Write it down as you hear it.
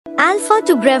Alpha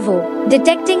to Bravo,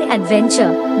 detecting adventure,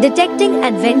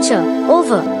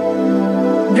 over.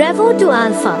 Bravo to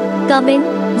Alpha, come in,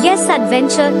 yes,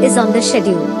 adventure is on the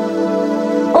schedule.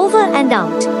 Over and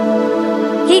out.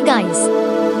 Hey guys,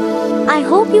 I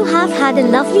hope you have had a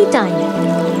lovely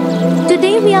time.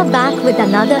 Today we are back with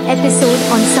another episode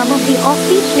on some of the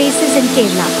offbeat places in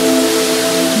Kerala.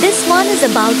 This one is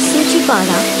about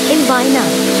Soochipara in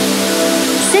Wayanad.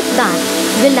 Sit back,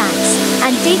 relax,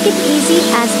 and take it easy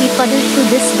as we puddle through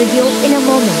this video in a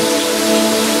moment.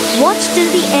 Watch till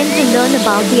the end to learn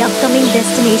about the upcoming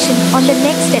destination on the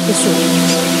next episode.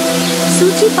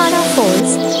 Soochipara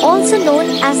Falls, also known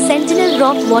as Sentinel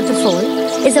Rock Waterfall,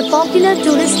 is a popular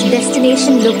tourist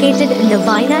destination located in the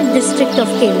Wayanad district of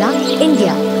Kerela,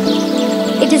 India.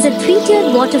 It is a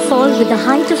three-tiered waterfall with a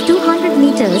height of 200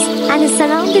 meters and is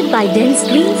surrounded by dense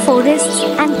green forests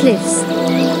and cliffs.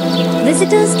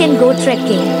 Visitors can go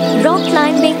trekking, rock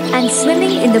climbing and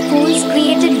swimming in the pools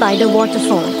created by the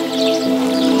waterfall.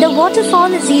 The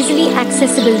waterfall is easily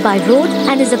accessible by road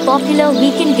and is a popular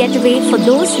weekend getaway for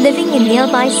those living in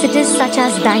nearby cities such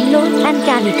as Bangalore and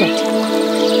Calicut.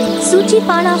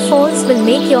 Soochipara Falls will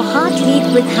make your heart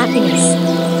leap with happiness.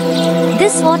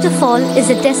 This waterfall is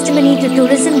a testimony to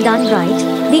tourism done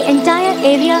right. The entire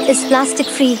area is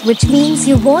plastic-free, which means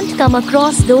you won't come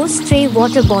across those stray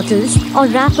water bottles or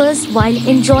wrappers while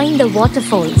enjoying the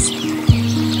waterfalls.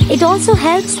 It also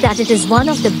helps that it is one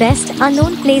of the best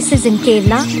unknown places in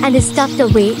Kerala and is tucked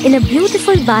away in a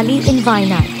beautiful valley in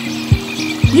Wayanad.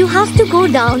 You have to go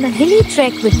down a hilly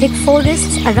trek with thick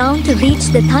forests around to reach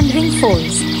the thundering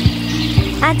falls.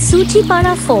 At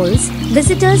Soochipara Falls,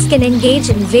 visitors can engage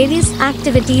in various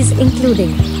activities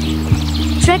including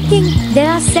trekking. There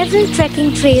are several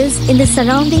trekking trails in the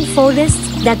surrounding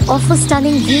forests that offer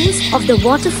stunning views of the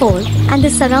waterfall and the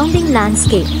surrounding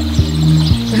landscape.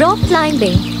 Rock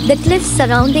climbing. The cliffs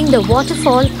surrounding the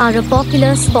waterfall are a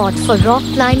popular spot for rock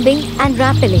climbing and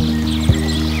rappelling.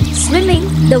 Swimming.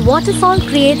 The waterfall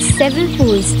creates several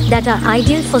pools that are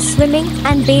ideal for swimming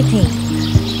and bathing.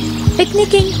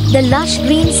 Picnicking. The lush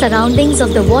green surroundings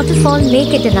of the waterfall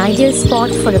make it an ideal spot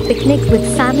for a picnic with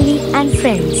family and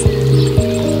friends.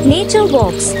 Nature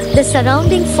walks. The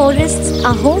surrounding forests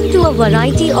are home to a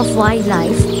variety of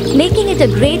wildlife, making it a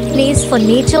great place for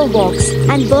nature walks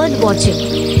and bird watching.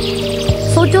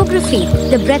 Photography.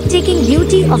 The breathtaking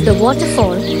beauty of the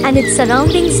waterfall and its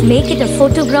surroundings make it a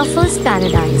photographer's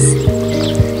paradise.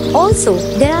 Also,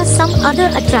 there are some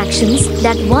other attractions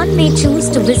that one may choose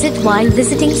to visit while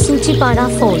visiting Soochipara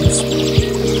Falls.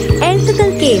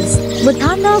 Earthquake Caves,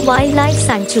 Bhuthanda Wildlife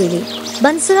Sanctuary,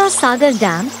 Bansura Sagar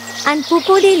Dam, and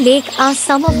Pukode Lake are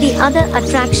some of the other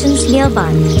attractions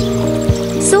nearby.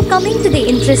 So coming to the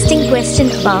interesting question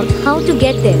about how to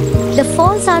get there. The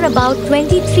falls are about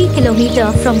 23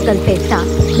 km from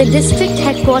Kalpetta, the district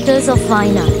headquarters of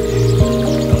Wayanad.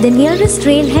 The nearest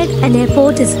railhead and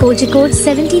airport is Kozhikode,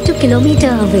 72 km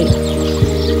away.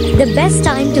 The best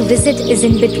time to visit is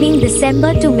in between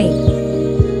December to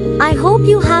May. I hope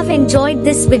you have enjoyed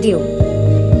this video.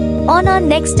 On our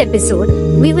next episode,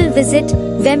 we will visit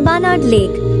Vembanad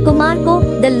Lake,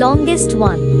 Kumarko, the longest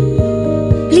one.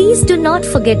 Please do not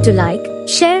forget to like,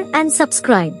 share and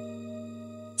subscribe.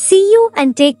 See you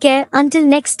and take care until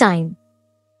next time.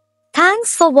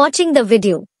 Thanks for watching the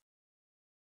video.